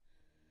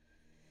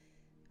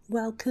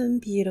Welcome,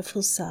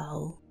 beautiful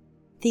soul.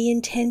 The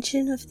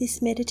intention of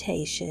this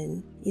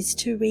meditation is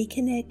to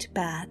reconnect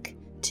back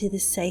to the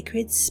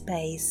sacred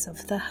space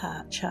of the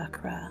heart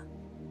chakra.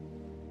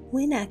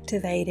 When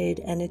activated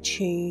and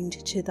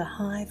attuned to the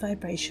high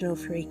vibrational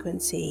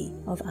frequency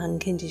of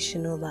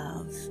unconditional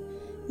love,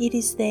 it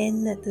is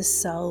then that the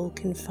soul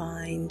can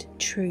find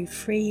true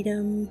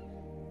freedom,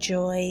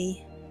 joy,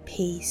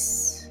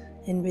 peace,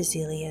 and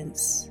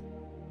resilience.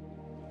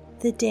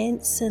 The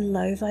dense and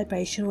low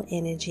vibrational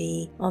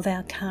energy of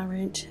our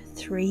current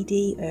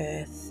 3D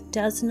Earth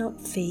does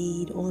not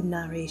feed or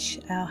nourish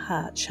our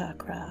heart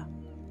chakra.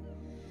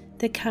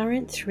 The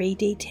current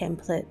 3D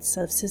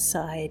templates of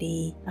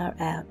society are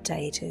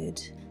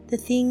outdated. The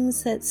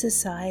things that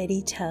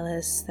society tell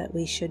us that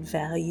we should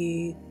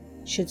value,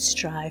 should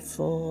strive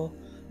for,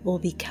 or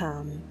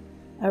become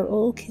are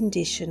all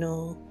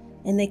conditional,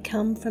 and they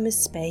come from a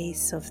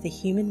space of the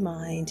human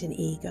mind and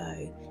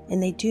ego,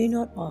 and they do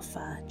not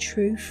offer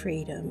true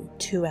freedom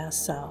to our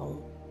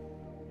soul.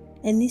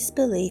 And this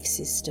belief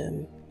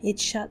system, it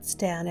shuts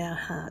down our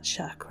heart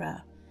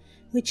chakra,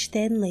 which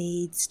then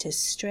leads to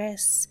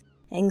stress,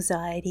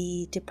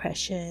 anxiety,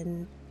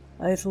 depression,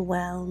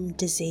 overwhelm,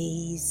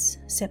 disease,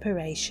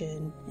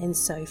 separation, and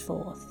so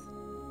forth.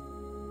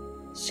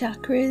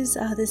 Chakras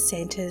are the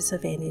centers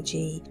of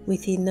energy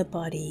within the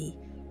body,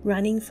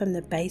 running from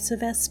the base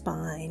of our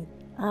spine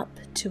up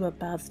to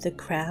above the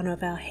crown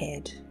of our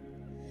head.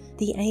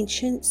 The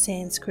ancient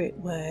Sanskrit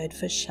word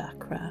for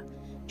chakra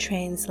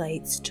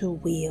translates to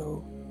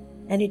wheel,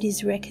 and it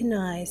is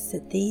recognized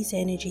that these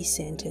energy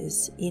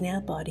centers in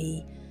our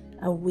body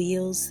are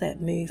wheels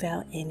that move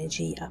our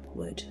energy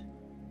upward.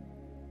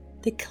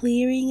 The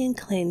clearing and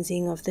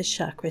cleansing of the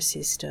chakra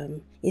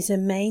system is a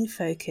main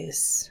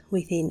focus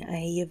within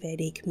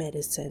Ayurvedic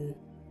medicine.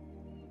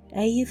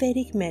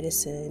 Ayurvedic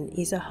medicine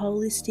is a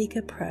holistic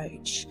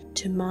approach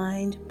to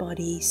mind,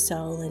 body,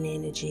 soul, and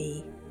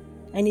energy,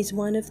 and is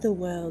one of the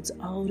world's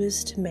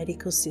oldest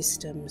medical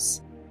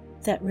systems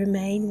that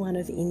remain one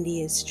of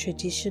India's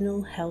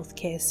traditional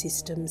healthcare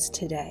systems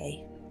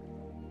today.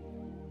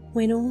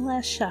 When all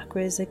our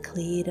chakras are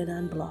cleared and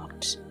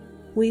unblocked,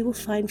 we will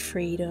find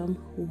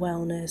freedom,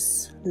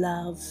 wellness,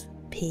 love,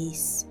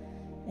 peace,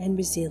 and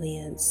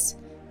resilience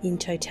in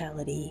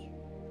totality.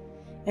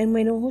 And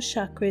when all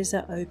chakras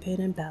are open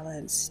and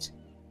balanced,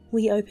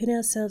 we open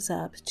ourselves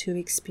up to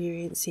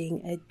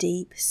experiencing a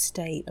deep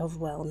state of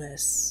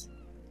wellness.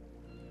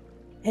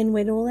 And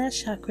when all our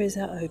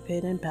chakras are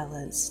open and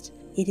balanced,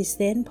 it is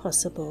then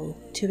possible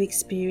to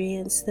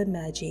experience the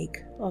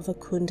magic of a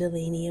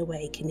Kundalini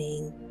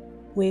awakening,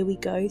 where we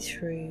go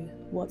through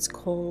what's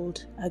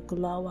called a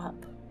glow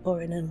up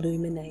or an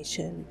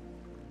illumination,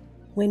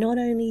 where not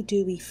only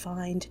do we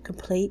find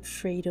complete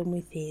freedom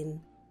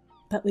within,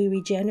 but we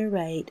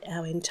regenerate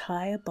our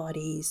entire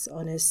bodies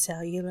on a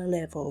cellular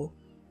level,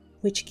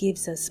 which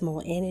gives us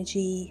more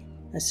energy,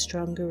 a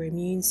stronger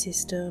immune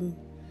system,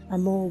 a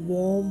more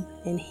warm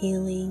and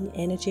healing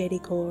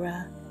energetic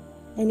aura,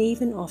 and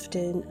even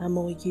often a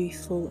more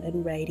youthful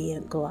and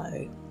radiant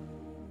glow.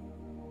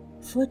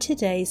 For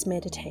today's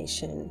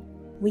meditation,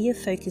 we are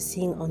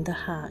focusing on the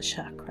heart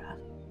chakra.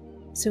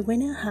 So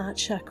when our heart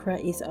chakra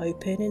is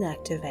open and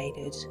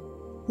activated,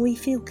 we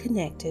feel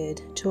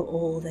connected to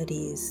all that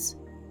is.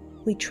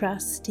 We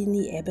trust in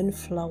the ebb and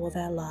flow of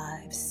our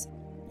lives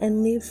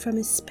and live from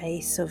a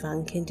space of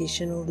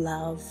unconditional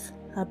love,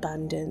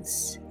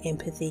 abundance,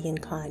 empathy,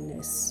 and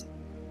kindness.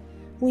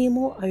 We are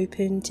more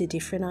open to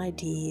different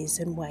ideas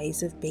and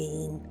ways of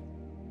being.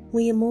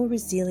 We are more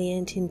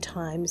resilient in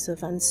times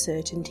of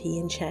uncertainty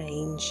and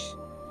change.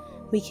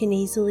 We can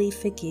easily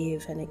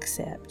forgive and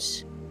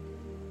accept.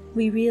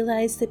 We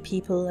realize that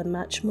people are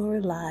much more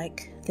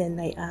alike than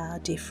they are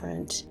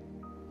different,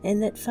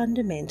 and that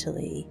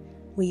fundamentally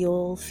we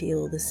all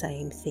feel the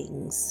same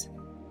things.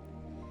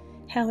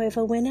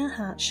 However, when our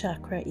heart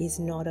chakra is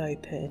not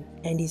open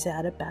and is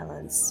out of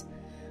balance,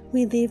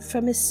 we live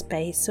from a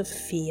space of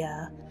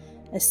fear,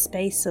 a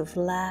space of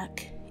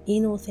lack,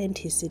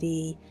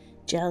 inauthenticity,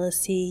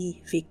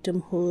 jealousy,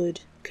 victimhood,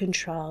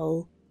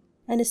 control,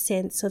 and a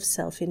sense of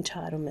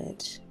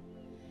self-entitlement.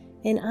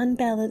 An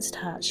unbalanced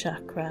heart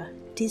chakra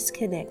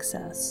disconnects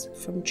us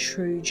from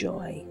true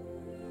joy.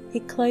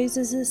 It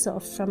closes us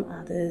off from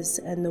others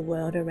and the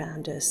world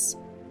around us,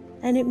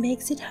 and it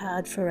makes it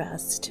hard for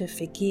us to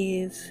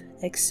forgive,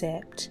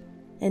 accept,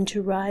 and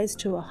to rise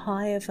to a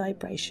higher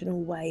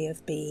vibrational way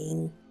of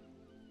being.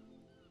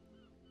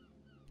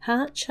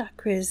 Heart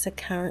chakras are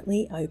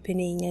currently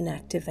opening and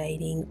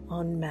activating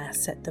en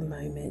masse at the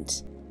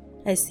moment,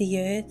 as the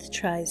earth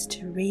tries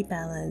to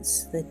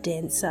rebalance the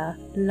denser,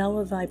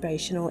 lower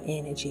vibrational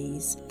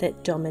energies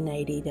that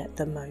dominate it at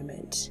the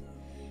moment.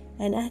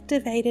 An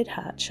activated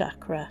heart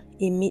chakra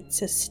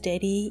emits a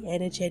steady,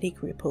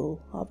 energetic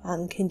ripple of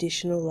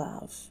unconditional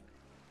love,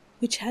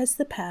 which has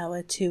the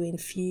power to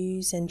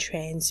infuse and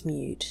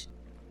transmute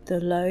the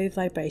low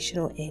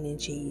vibrational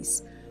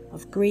energies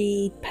of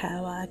greed,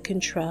 power,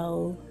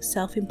 control,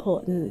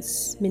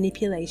 self-importance,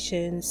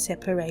 manipulation,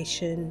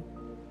 separation,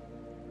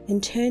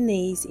 and turn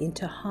these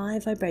into high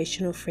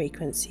vibrational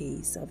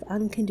frequencies of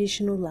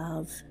unconditional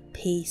love,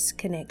 peace,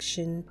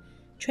 connection,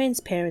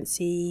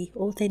 transparency,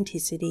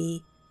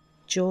 authenticity,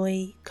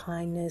 joy,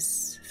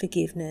 kindness,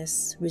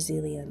 forgiveness,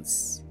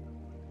 resilience.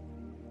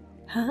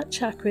 Heart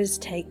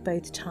chakras take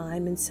both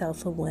time and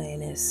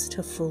self-awareness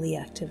to fully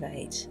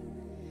activate.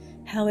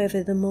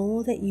 However, the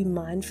more that you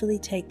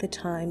mindfully take the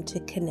time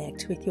to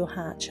connect with your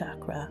heart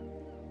chakra,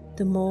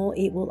 the more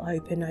it will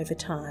open over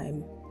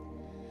time.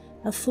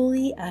 A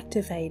fully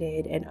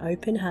activated and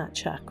open heart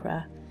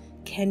chakra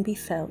can be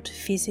felt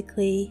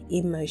physically,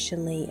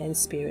 emotionally, and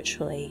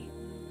spiritually.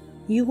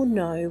 You will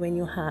know when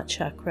your heart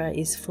chakra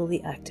is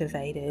fully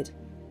activated,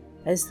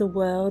 as the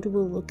world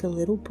will look a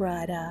little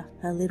brighter,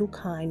 a little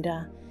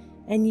kinder,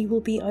 and you will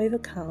be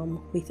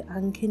overcome with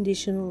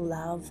unconditional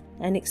love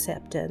and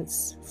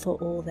acceptance for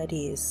all that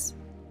is.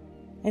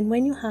 And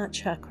when your heart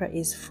chakra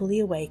is fully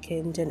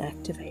awakened and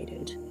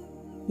activated,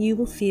 you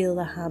will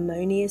feel a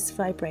harmonious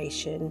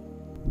vibration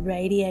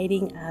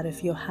radiating out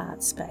of your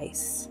heart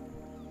space.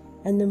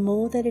 And the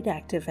more that it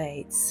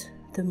activates,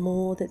 the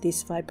more that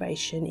this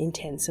vibration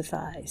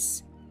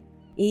intensifies,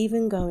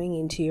 even going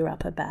into your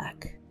upper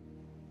back.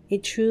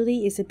 It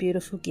truly is a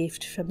beautiful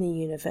gift from the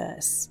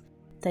universe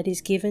that is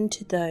given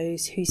to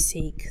those who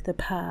seek the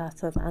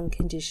path of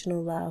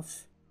unconditional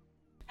love.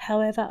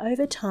 However,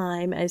 over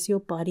time, as your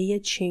body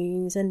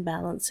attunes and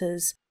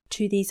balances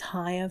to these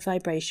higher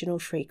vibrational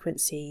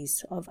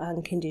frequencies of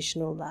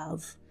unconditional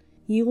love,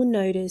 you will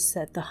notice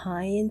that the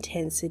high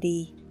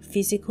intensity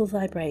physical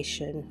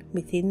vibration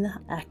within the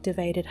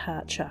activated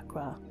heart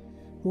chakra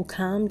will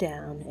calm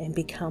down and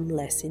become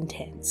less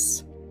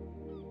intense.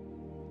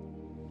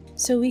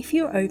 So if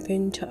you're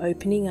open to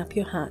opening up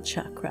your heart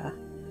chakra,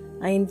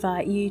 I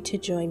invite you to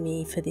join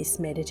me for this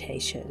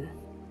meditation.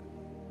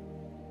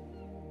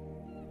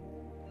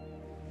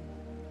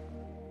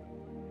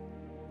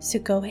 So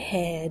go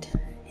ahead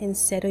and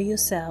settle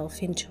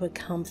yourself into a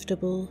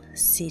comfortable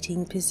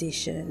sitting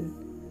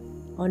position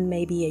on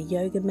maybe a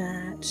yoga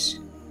mat,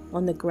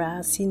 on the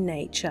grass in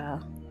nature,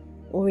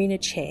 or in a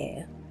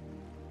chair.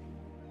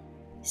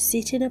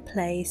 Sit in a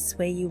place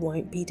where you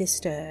won't be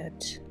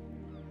disturbed,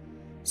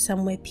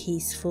 somewhere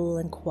peaceful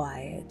and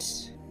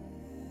quiet.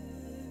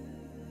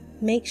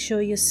 Make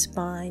sure your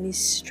spine is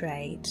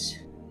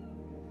straight,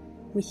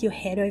 with your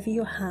head over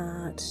your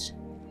heart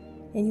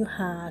and your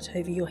heart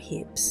over your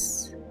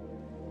hips.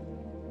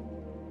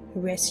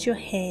 Rest your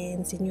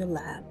hands in your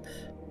lap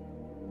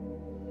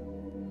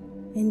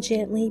and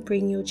gently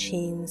bring your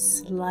chin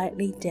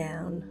slightly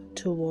down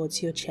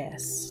towards your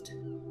chest.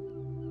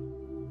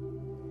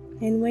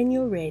 And when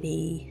you're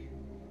ready,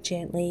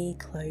 gently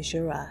close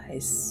your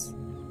eyes.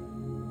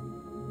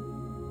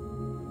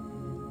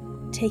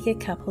 Take a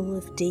couple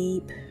of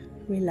deep,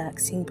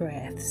 relaxing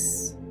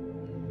breaths,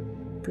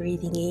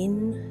 breathing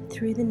in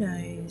through the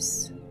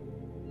nose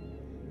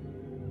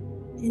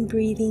and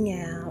breathing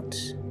out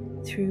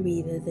through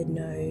either the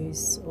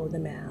nose or the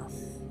mouth,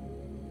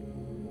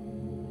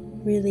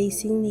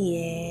 releasing the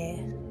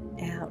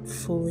air out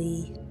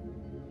fully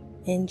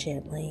and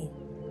gently.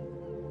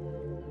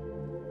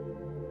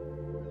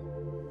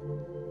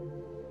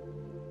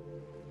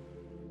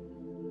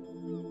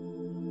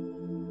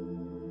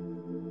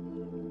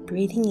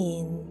 Breathing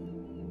in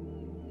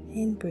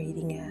and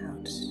breathing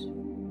out.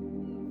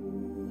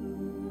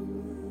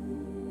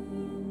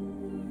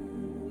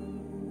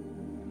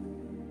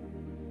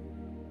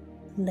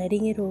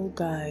 Letting it all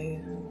go.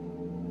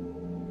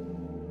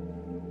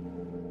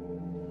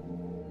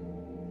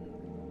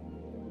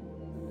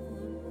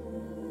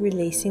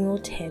 Releasing all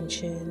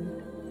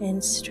tension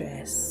and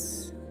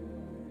stress.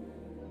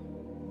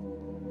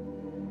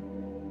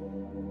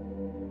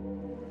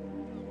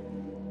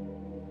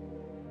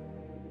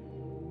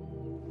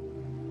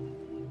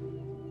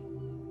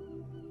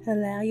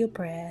 Allow your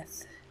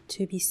breath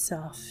to be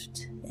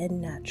soft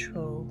and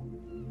natural,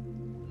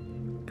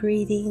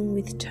 breathing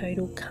with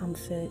total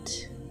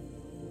comfort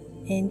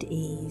and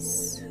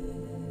ease.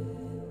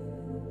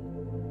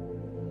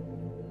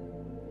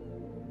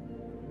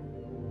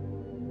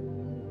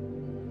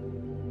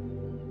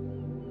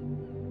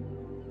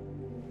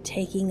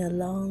 Taking a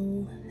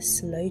long,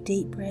 slow,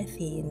 deep breath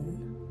in,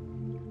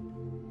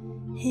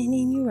 and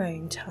in your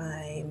own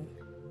time,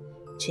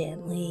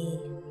 gently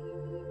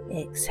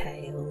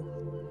exhale.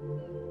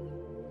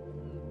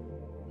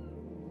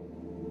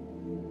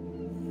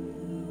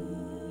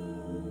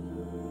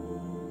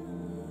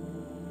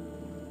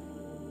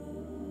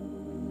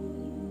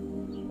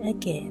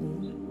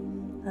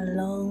 Again, a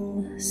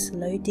long,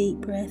 slow, deep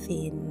breath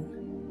in,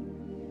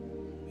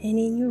 and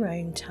in your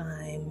own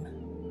time,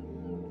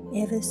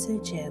 ever so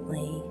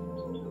gently,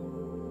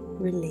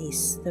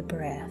 release the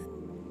breath.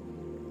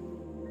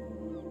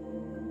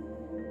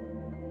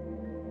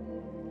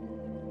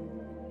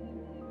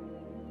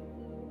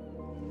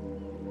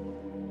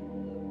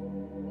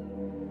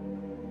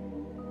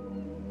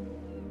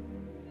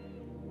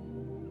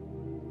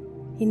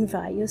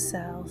 Invite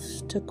yourself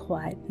to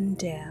quieten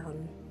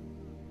down.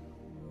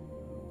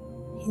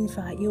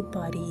 Invite your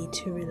body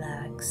to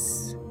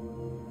relax.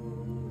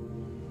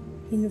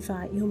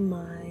 Invite your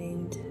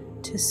mind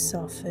to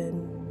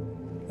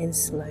soften and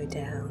slow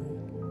down.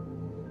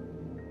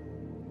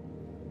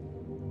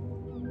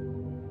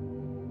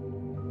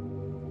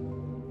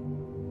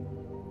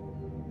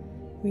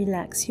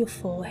 Relax your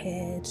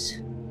forehead,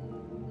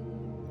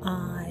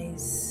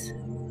 eyes,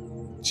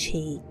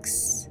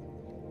 cheeks,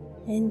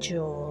 and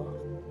jaw.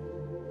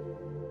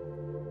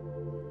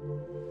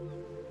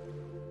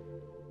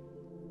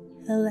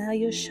 Allow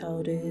your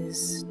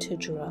shoulders to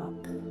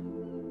drop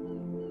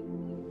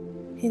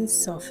and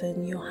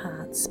soften your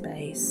heart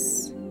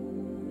space.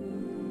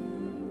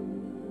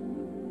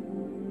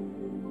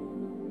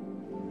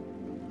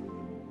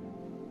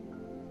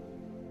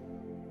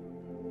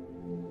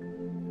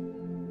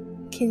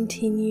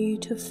 Continue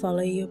to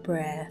follow your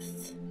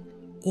breath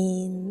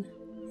in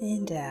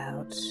and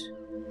out,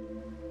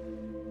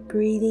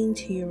 breathing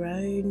to your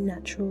own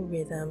natural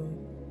rhythm,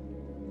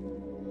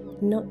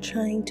 not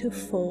trying to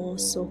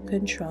force or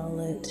control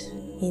it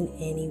in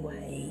any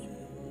way.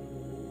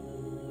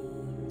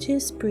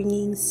 Just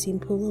bringing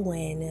simple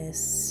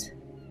awareness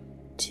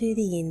to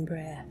the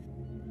in-breath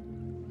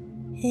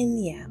and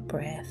the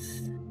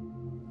out-breath.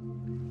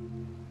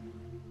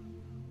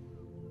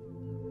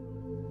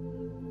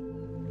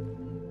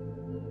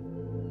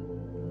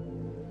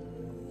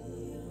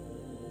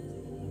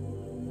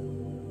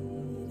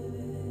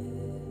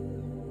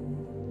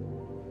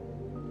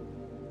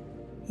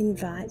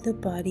 Invite the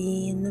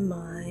body and the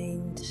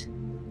mind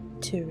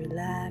to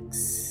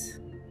relax,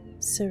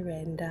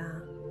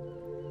 surrender,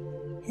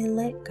 and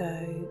let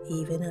go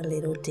even a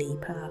little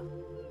deeper.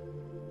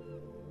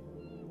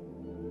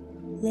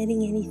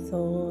 Letting any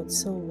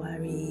thoughts or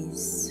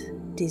worries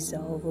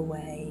dissolve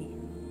away.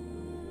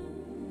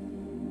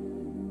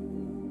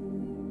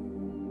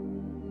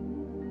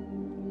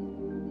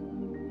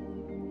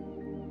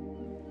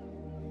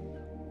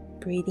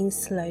 Breathing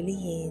slowly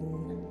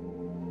in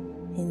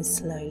and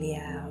slowly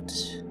out.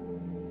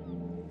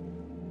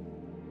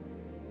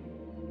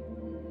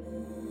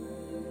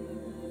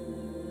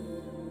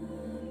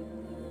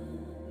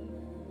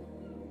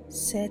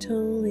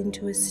 Settle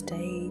into a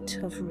state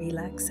of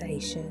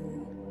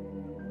relaxation.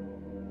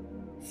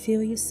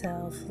 Feel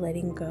yourself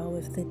letting go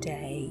of the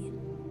day.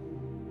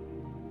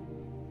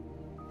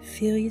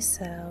 Feel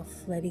yourself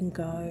letting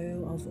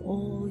go of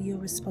all your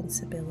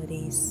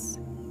responsibilities.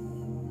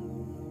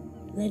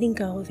 Letting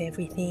go of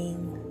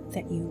everything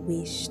that you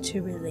wish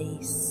to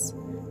release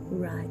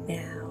right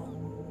now.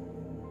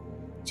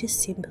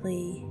 Just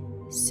simply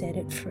set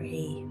it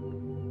free.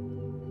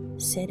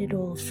 Set it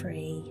all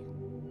free.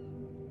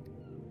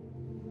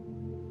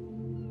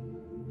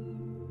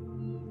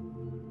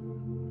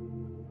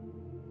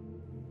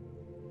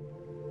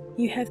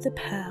 You have the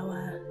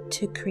power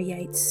to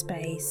create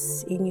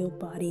space in your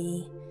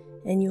body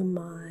and your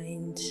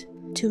mind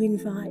to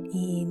invite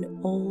in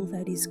all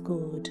that is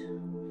good,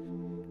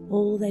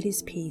 all that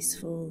is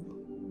peaceful,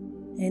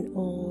 and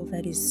all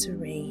that is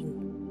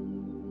serene.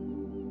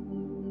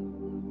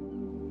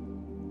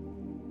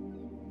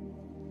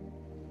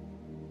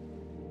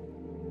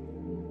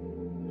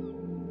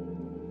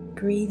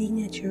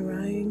 Breathing at your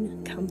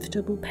own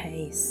comfortable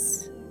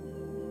pace,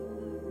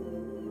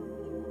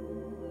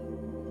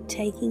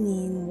 taking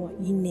in what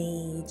you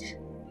need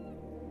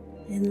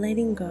and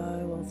letting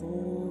go of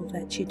all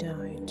that you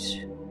don't.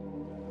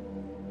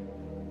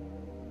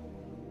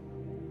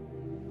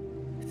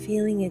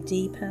 Feeling a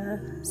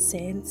deeper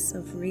sense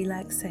of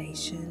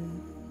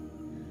relaxation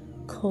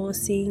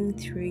coursing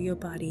through your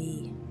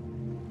body,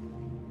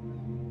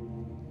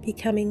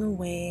 becoming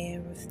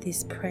aware of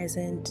this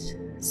present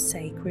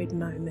sacred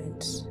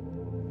moment.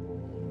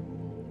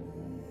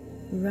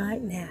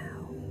 Right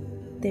now,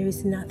 there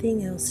is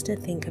nothing else to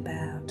think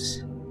about,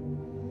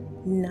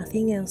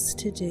 nothing else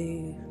to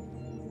do.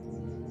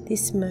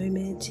 This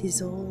moment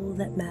is all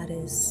that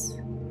matters,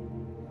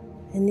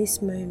 and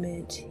this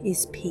moment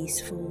is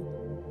peaceful.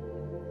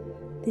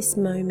 This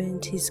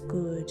moment is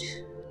good,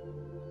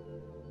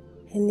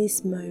 and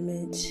this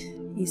moment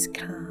is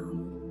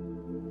calm.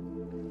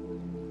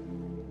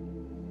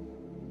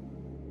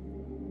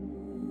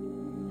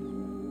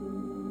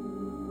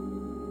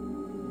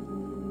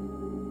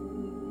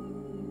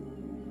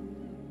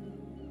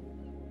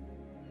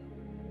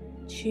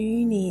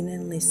 Tune in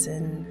and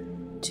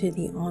listen to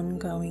the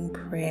ongoing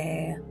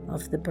prayer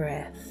of the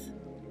breath.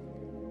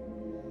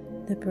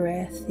 The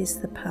breath is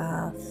the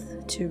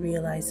path to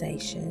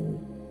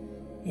realization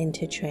and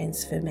to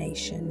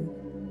transformation.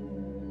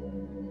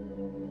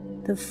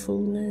 The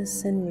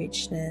fullness and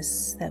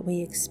richness that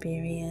we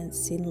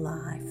experience in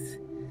life,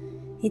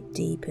 it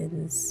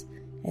deepens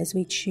as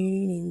we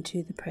tune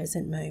into the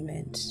present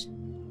moment,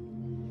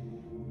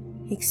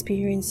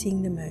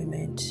 experiencing the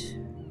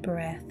moment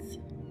breath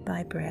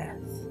by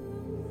breath.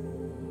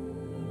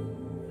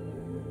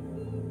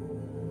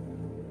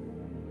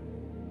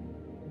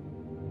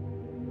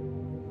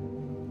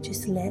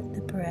 Just let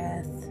the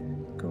breath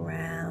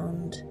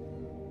ground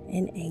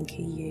and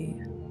anchor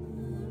you.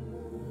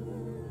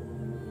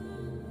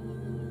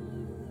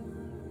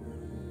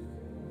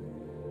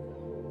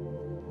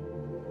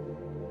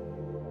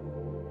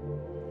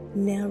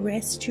 Now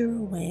rest your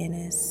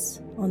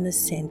awareness on the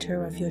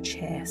center of your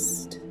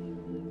chest.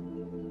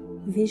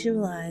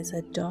 Visualize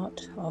a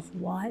dot of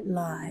white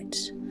light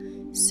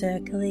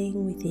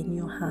circling within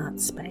your heart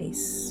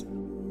space.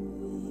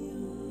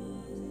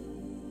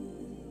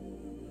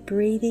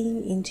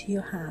 Breathing into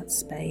your heart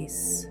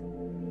space,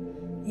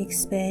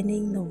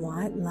 expanding the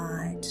white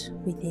light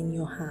within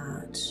your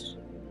heart.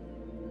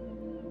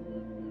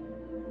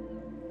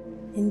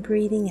 And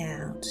breathing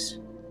out,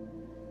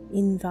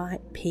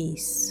 invite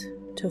peace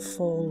to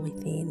fall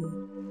within.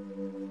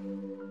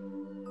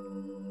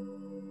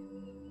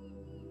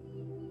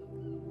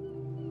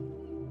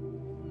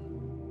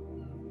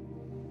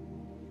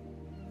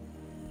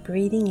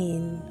 Breathing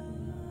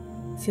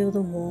in, feel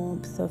the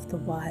warmth of the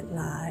white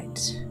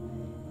light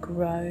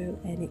grow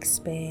and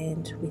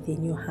expand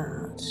within your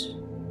heart.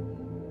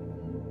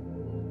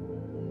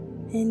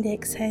 And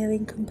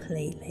exhaling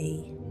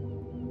completely,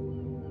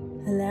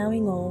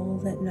 allowing all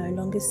that no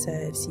longer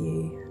serves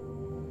you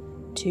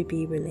to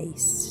be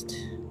released.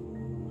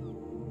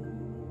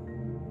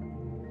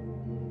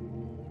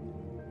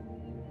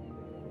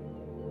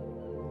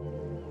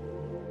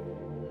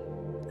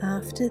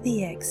 After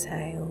the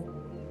exhale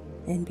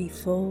and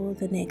before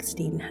the next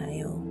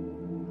inhale,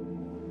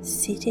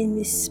 sit in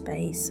this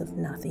space of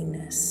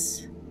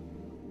nothingness.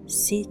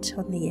 Sit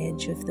on the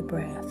edge of the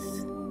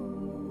breath,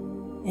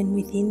 and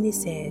within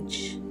this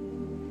edge,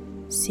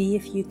 see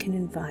if you can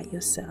invite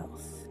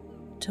yourself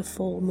to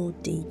fall more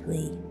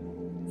deeply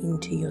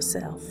into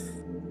yourself.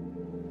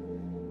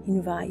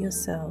 Invite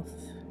yourself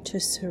to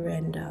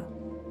surrender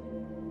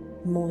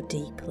more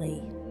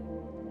deeply.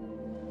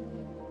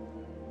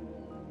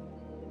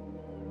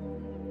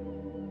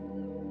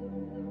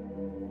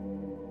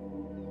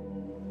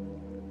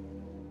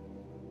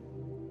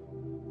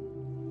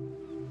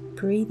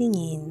 Breathing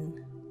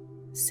in,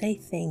 say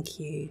thank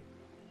you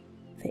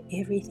for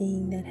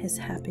everything that has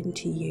happened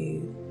to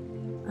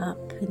you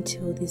up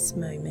until this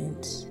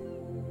moment.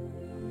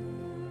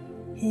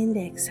 And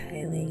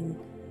exhaling,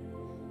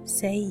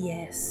 say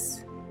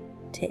yes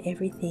to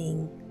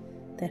everything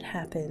that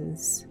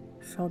happens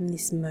from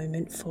this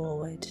moment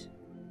forward.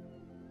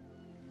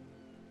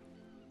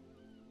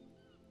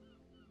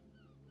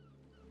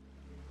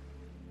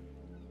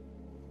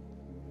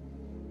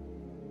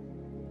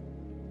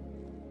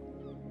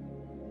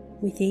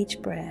 With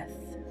each breath,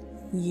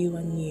 you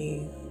are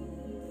new.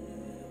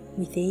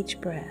 With each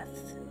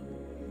breath,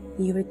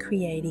 you are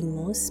creating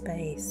more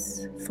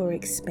space for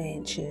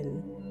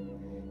expansion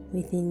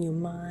within your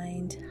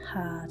mind,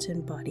 heart,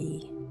 and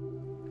body.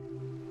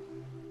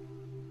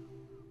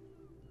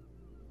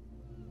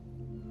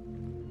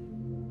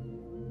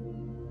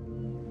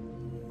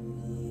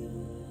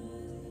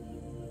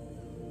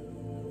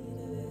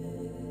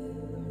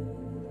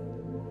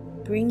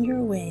 Bring your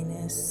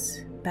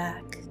awareness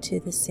back to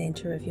the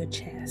center of your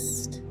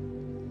chest.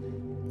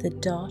 The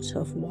dot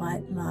of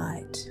white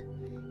light,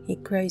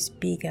 it grows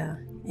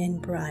bigger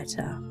and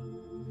brighter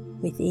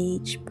with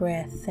each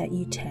breath that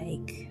you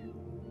take.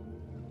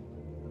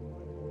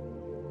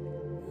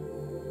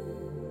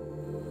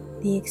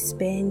 The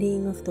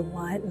expanding of the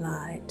white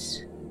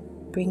light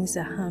brings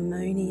a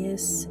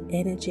harmonious,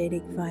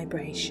 energetic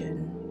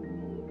vibration,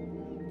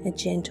 a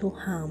gentle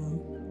hum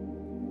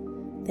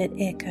that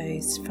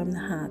echoes from the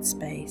heart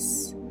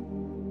space,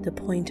 the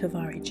point of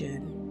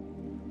origin,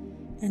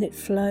 and it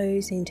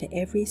flows into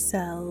every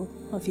cell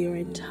of your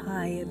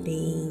entire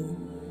being.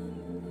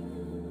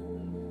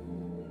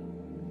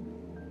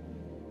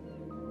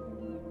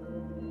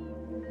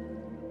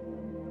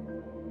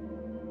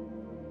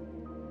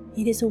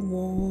 It is a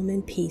warm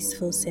and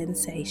peaceful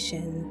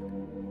sensation,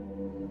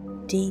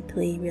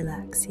 deeply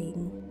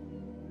relaxing.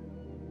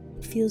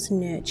 It feels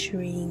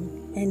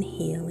nurturing and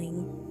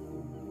healing.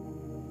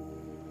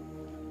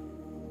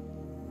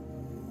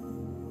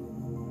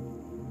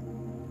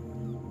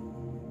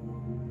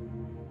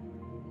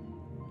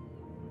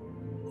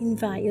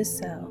 Invite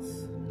yourself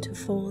to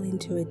fall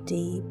into a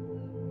deep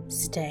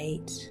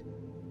state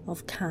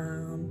of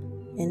calm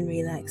and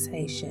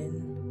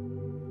relaxation.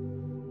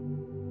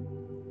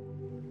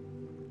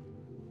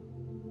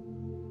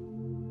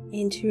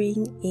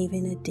 Entering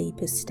even a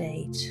deeper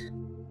state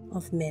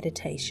of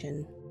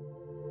meditation.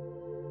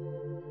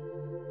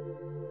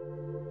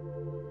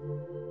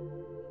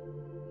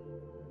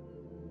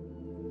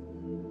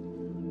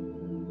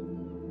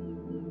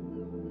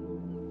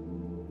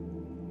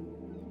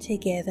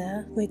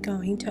 Together, we're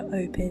going to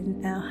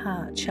open our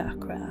heart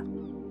chakra,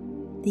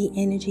 the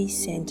energy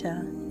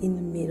center in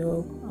the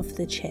middle of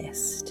the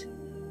chest.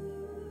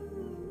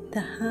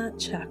 The heart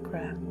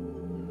chakra,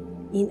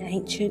 in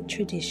ancient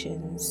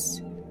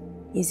traditions,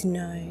 is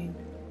known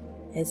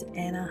as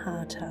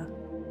Anahata.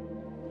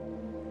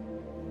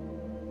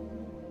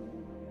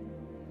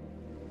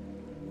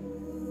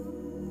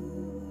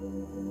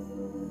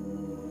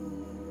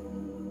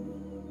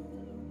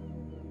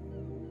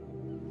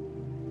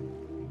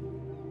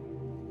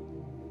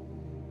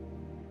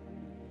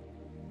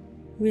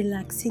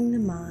 Relaxing the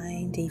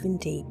mind even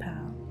deeper,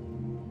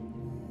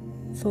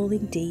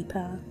 falling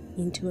deeper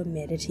into a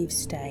meditative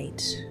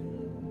state.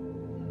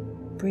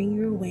 bring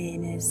your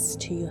awareness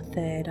to your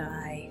third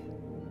eye,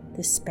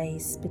 the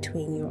space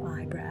between your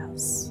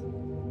eyebrows,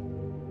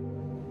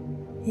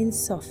 and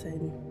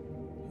soften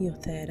your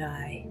third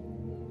eye.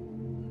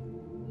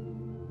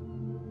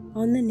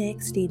 On the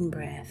next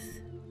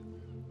in-breath,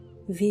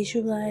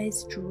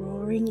 visualize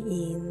drawing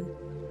in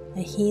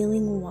a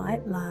healing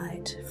white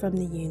light from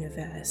the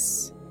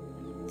universe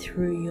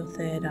through your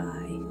third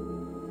eye,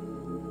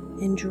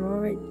 and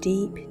draw it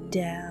deep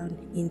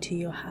down into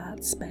your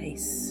heart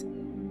space.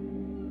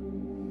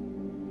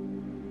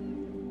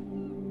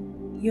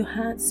 Your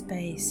heart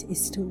space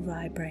is still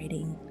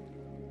vibrating,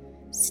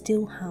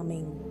 still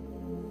humming,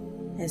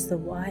 as the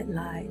white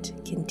light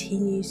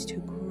continues to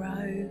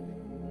grow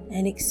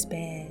and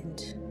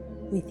expand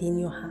within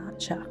your heart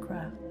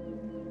chakra.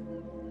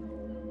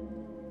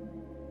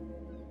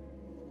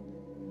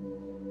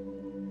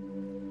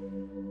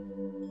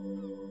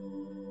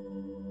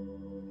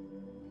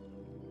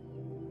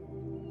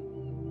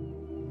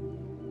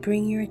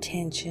 Bring your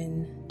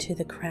attention to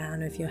the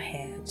crown of your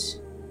head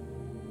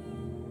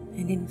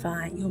and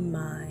invite your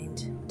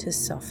mind to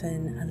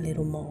soften a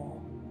little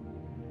more.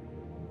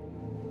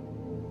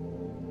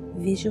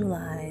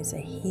 Visualize a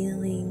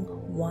healing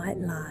white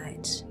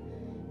light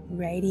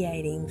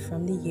radiating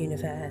from the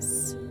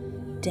universe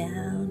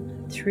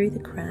down through the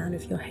crown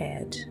of your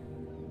head.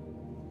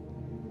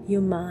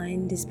 Your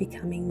mind is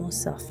becoming more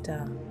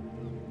softer,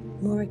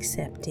 more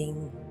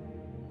accepting,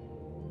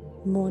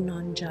 more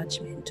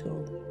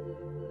non-judgmental.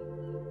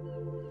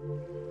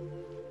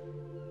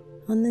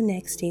 On the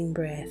next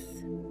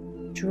in-breath,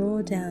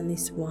 draw down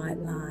this white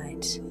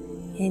light,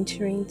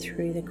 entering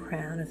through the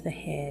crown of the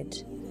head,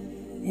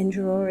 and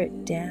draw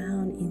it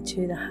down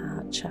into the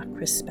heart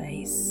chakra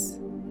space.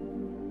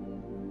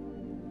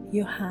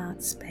 Your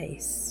heart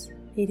space,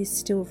 it is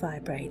still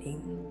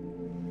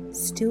vibrating,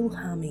 still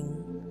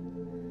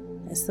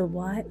humming, as the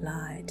white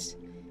light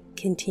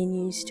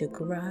continues to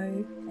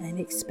grow and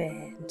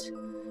expand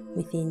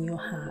within your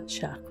heart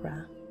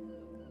chakra.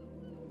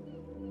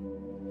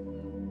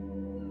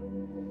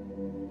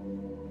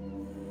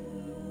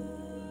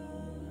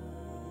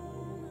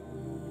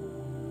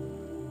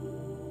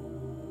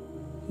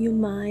 Your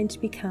mind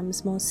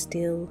becomes more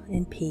still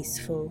and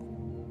peaceful.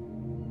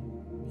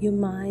 Your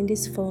mind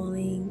is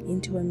falling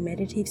into a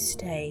meditative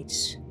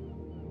state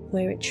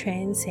where it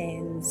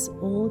transcends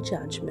all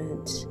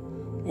judgment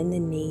and the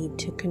need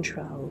to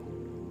control.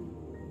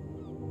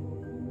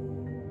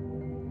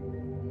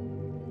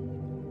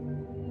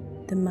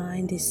 The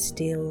mind is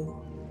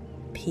still,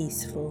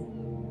 peaceful,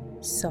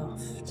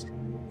 soft,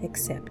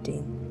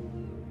 accepting.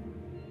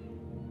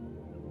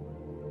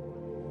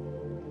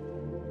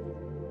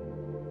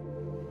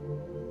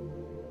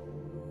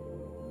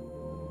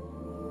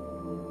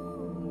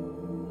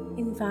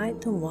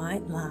 Invite the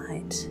white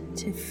light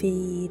to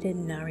feed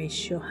and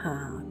nourish your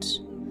heart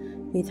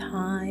with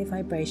high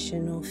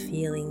vibrational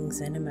feelings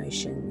and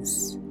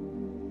emotions.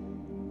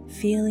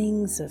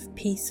 Feelings of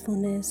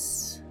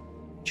peacefulness,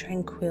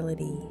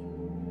 tranquility,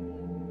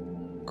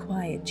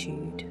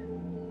 quietude,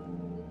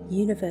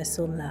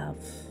 universal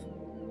love,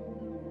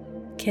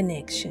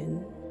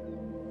 connection,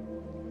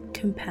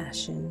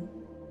 compassion,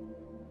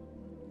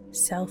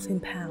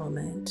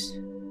 self-empowerment,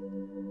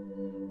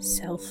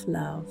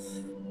 self-love,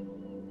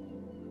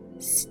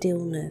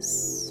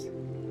 stillness,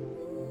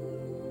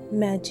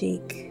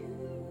 magic,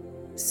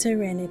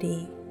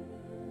 serenity,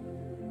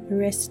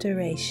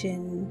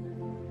 restoration,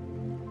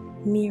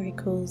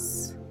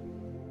 miracles,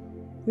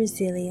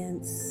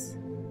 resilience,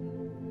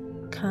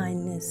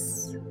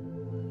 kindness,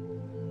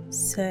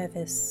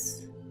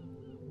 service,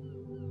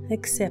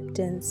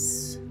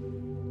 acceptance,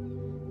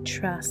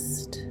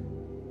 trust,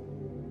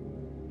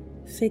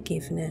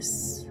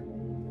 forgiveness.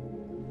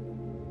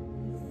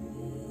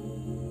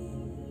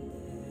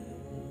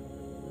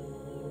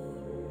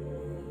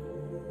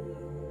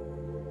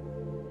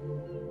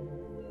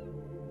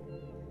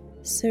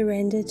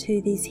 Surrender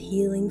to these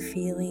healing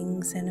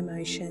feelings and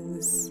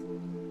emotions.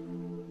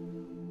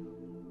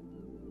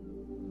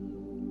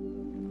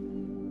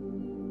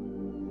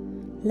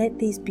 Let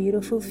these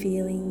beautiful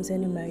feelings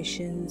and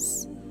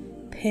emotions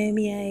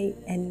permeate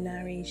and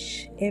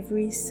nourish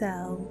every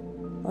cell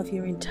of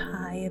your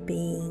entire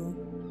being.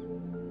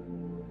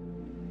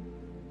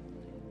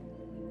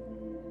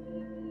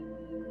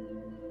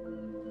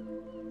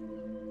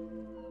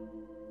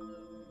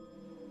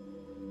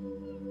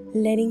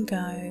 Letting go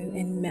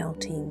and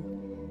melting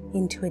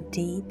into a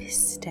deep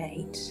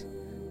state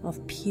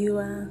of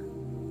pure,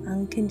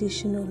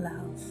 unconditional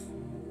love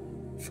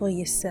for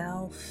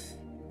yourself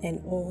and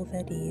all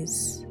that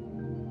is.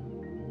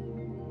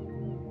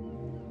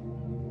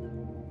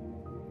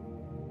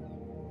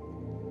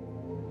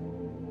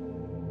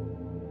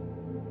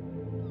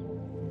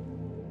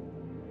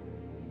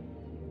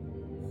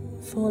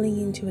 Falling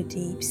into a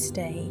deep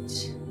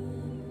state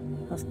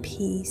of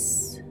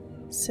peace,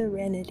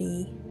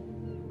 serenity,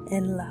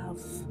 and love.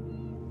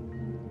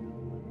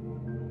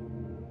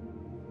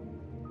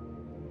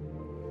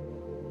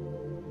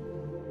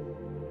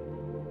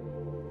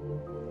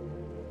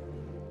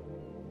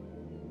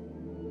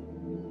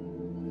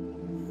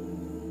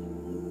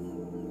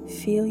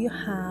 Feel your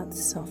heart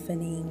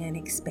softening and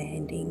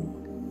expanding.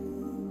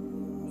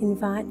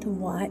 Invite the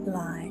white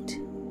light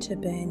to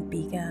burn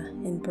bigger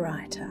and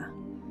brighter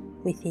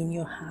within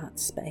your heart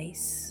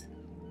space.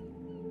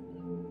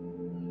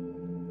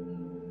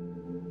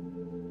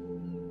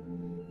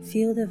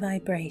 Feel the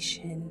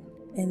vibration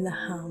and the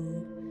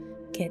hum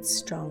get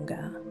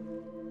stronger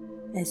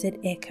as it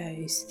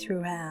echoes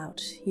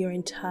throughout your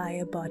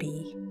entire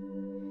body.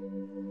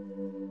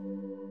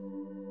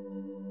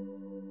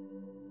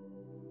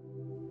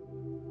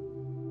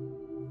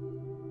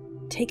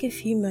 Take a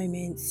few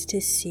moments to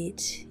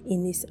sit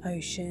in this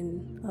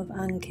ocean of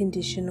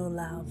unconditional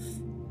love,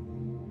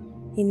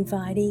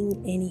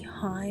 inviting any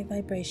high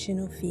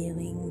vibrational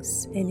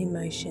feelings and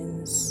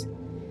emotions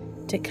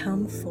to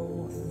come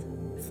forth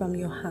from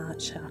your heart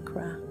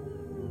chakra.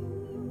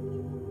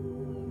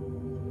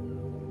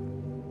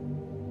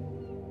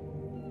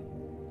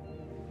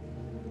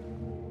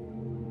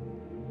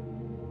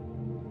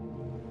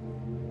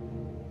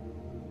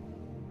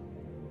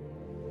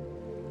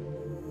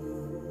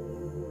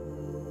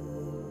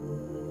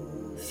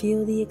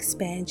 Feel the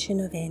expansion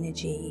of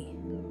energy,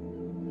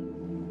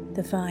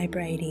 the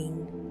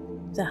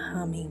vibrating, the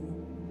humming,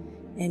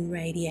 and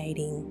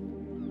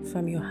radiating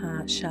from your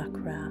heart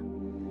chakra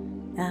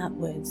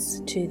outwards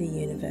to the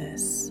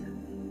universe.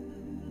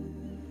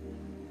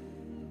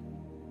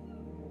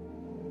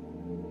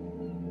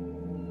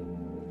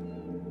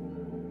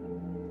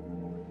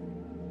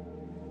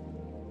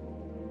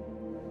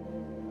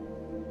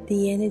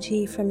 The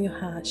energy from your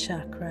heart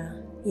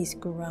chakra is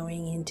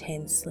growing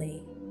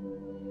intensely,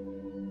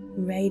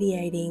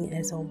 radiating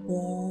as a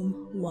warm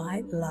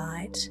white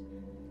light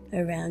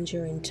around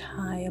your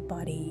entire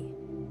body.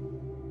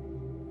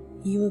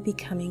 You are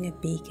becoming a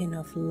beacon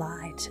of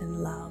light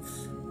and love,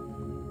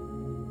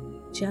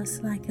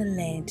 just like a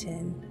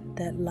lantern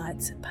that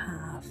lights a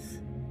path.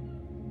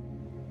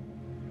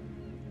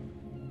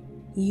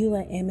 You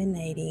are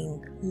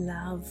emanating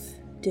love,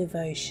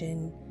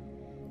 devotion,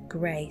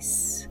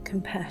 grace,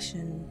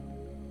 compassion,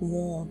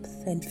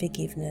 warmth, and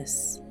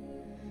forgiveness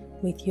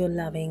with your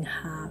loving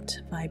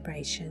heart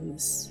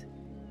vibrations.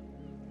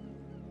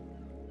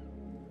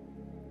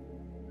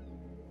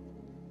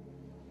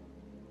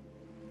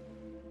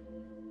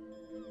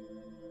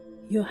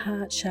 Your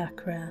heart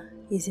chakra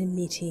is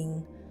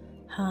emitting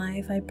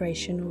high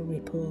vibrational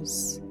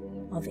ripples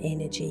of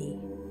energy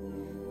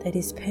that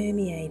is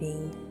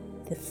permeating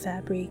the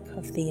fabric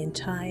of the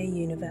entire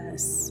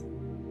universe.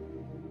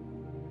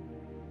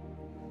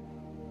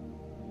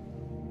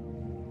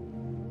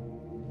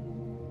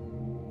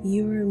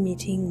 You are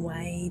emitting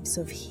waves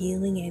of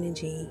healing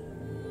energy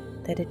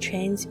that are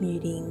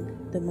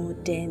transmuting the more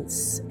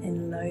dense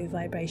and low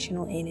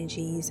vibrational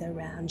energies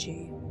around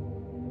you.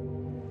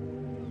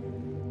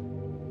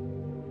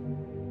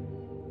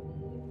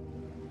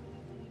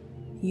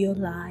 Your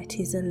light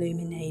is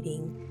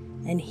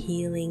illuminating and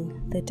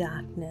healing the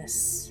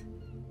darkness.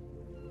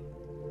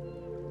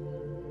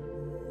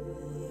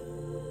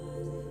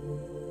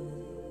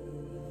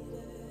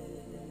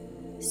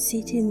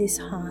 Sit in this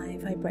high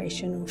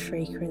vibrational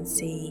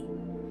frequency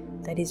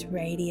that is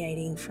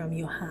radiating from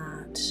your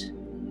heart,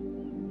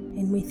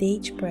 and with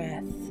each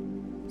breath,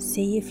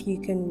 see if you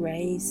can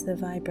raise the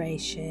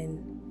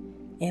vibration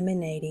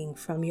emanating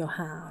from your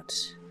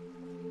heart.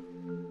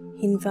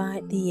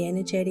 Invite the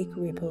energetic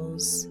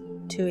ripples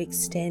to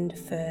extend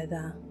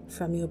further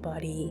from your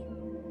body.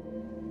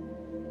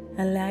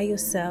 Allow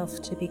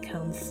yourself to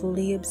become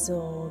fully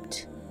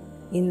absorbed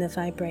in the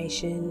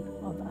vibration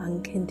of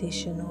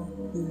unconditional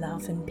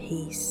love and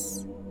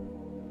peace.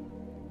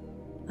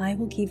 I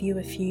will give you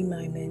a few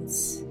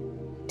moments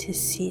to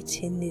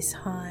sit in this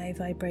high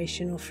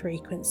vibrational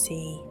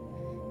frequency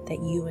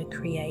that you are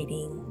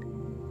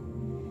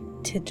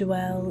creating, to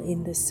dwell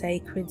in the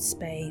sacred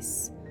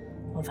space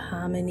of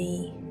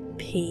harmony,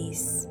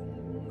 peace,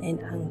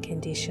 and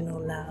unconditional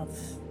love.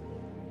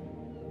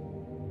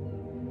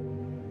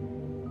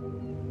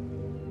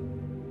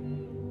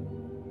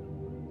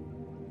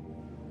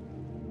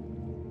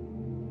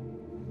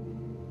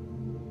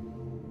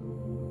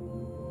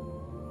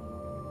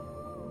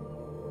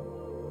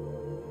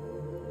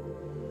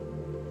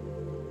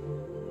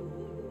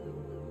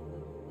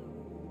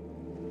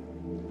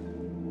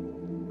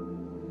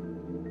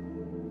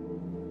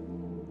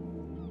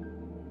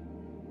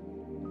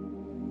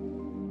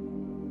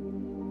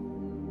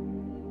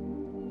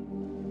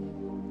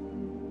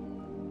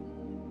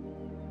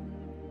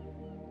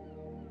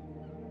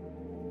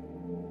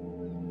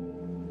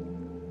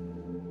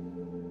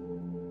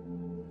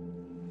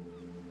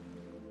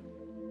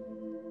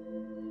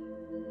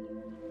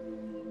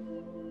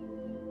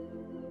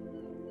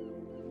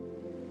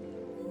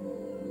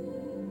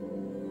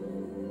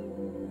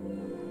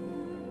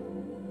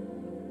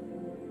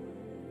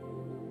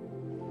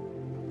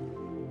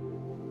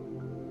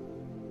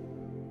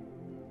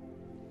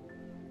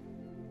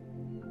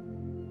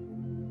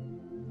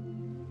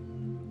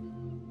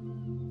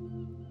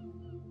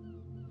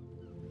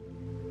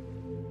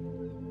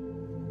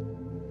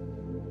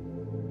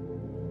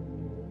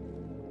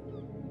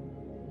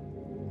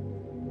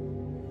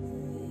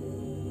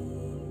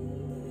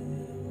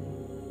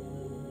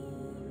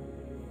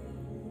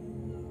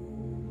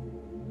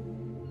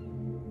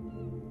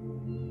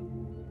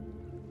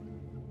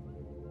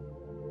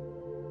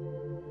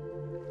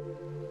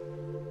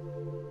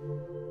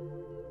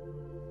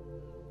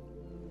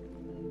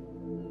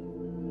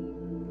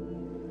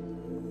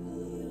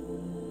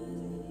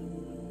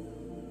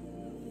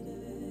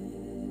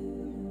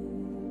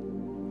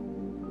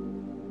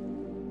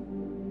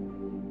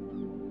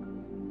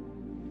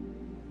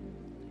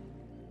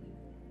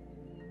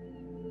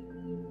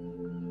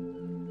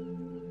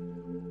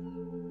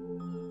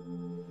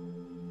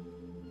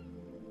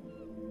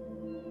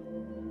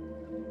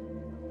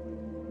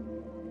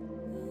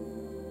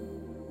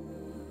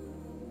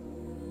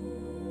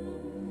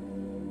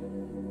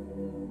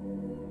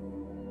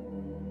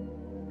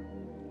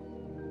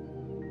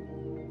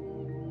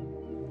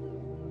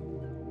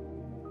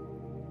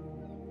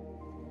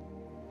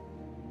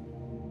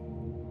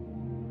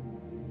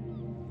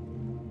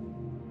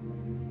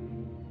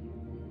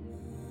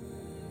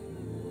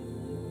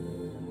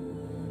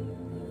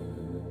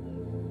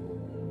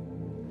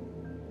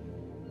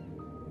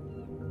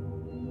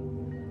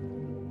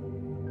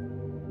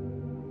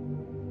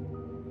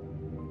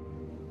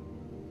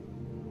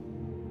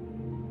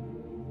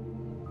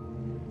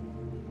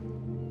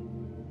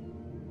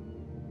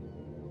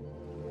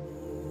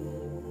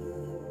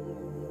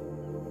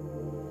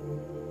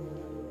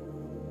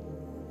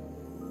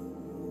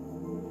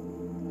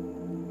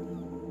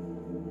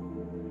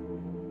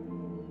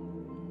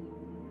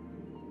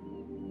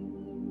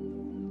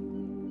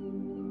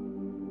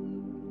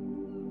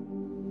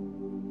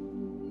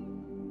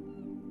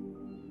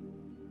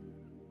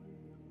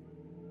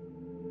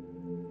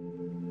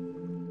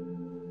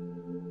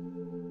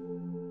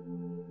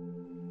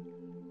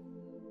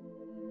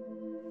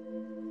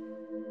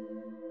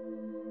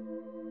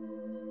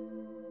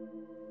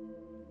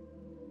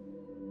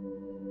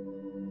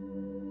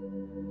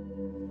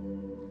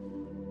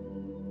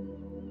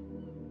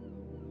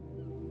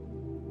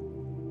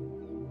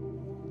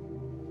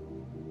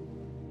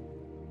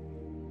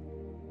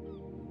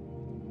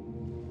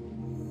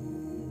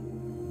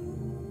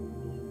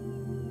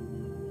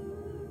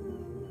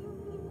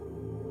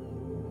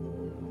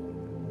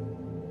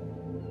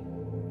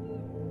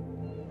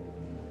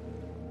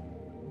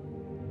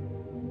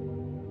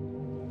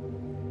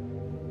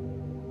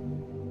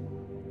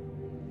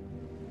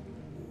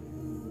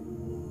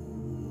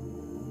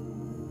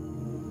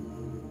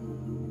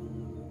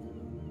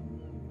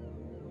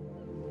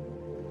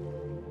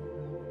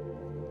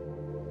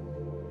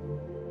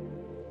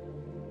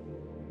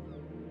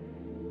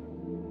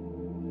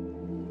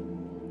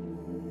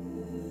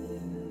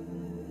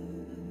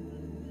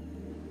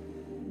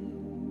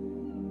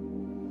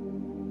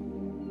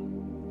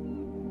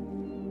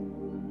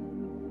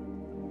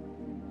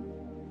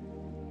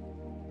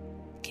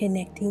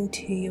 connecting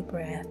to your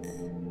breath.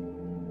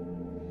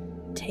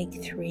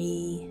 Take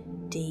 3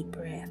 deep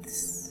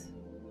breaths.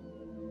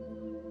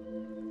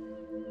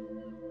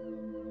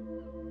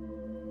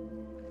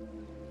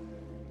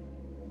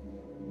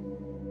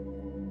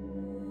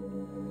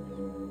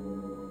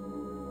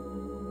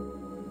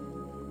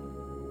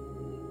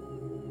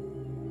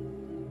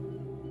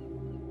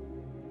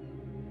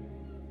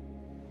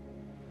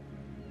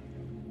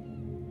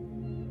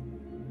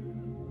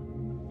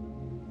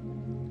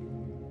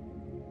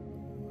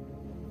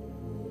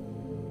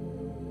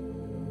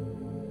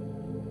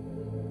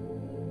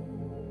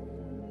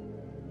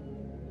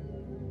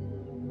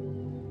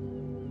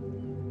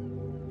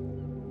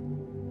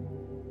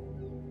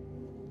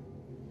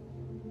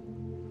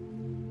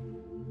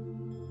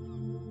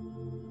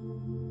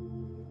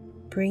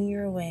 Bring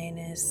your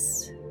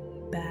awareness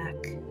back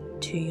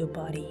to your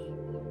body.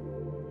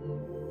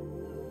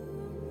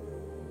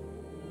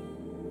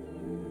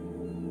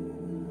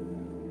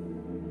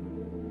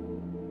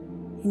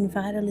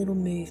 Invite a little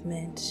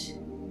movement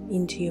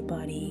into your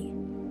body.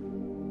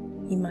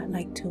 You might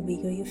like to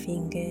wiggle your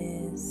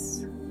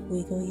fingers,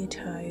 wiggle your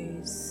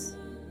toes.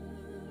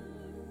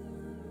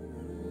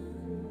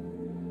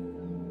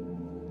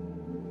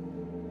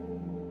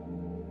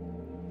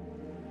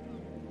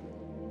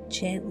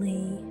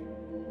 Gently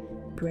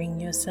bring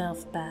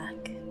yourself back.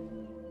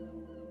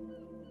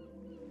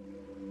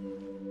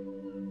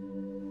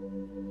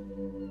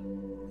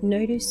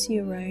 Notice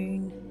your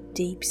own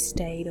deep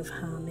state of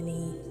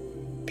harmony,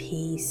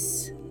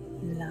 peace,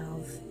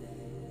 love,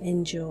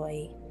 and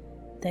joy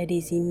that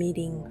is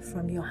emitting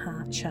from your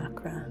heart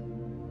chakra.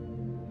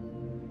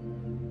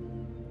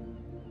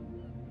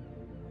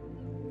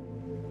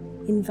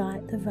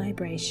 Invite the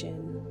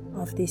vibration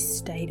of this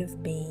state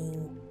of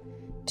being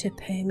to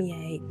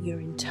permeate your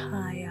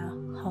entire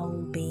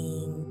whole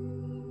being.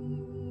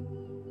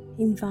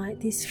 Invite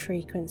this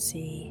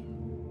frequency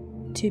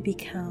to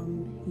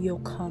become your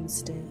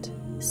constant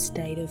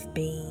state of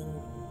being.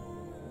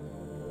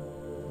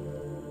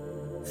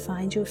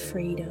 Find your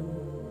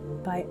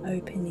freedom by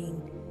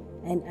opening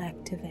and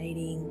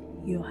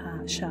activating your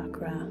heart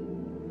chakra.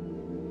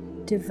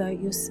 Devote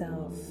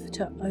yourself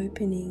to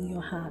opening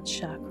your heart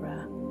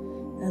chakra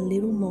a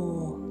little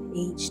more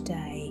each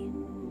day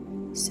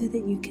so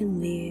that you can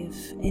live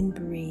and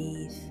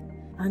breathe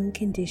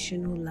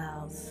unconditional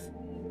love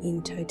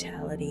in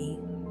totality.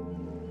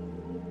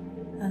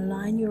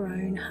 Align your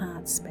own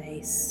heart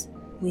space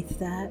with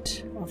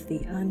that of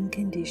the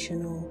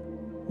unconditional,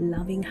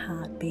 loving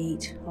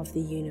heartbeat of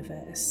the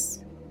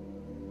universe.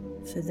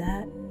 For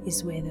that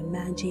is where the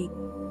magic,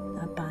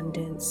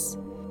 abundance,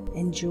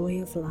 and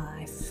joy of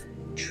life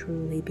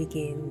truly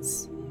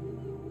begins.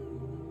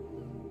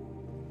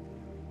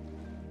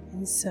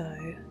 And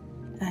so,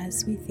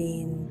 as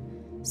within,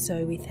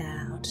 so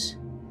without,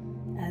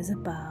 as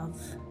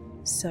above,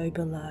 so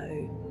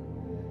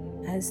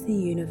below, as the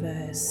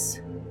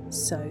universe,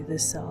 so the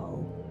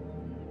soul.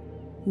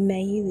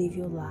 May you live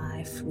your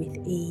life with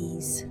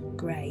ease,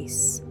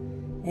 grace,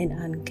 and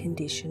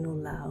unconditional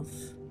love.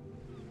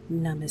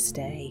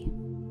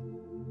 Namaste.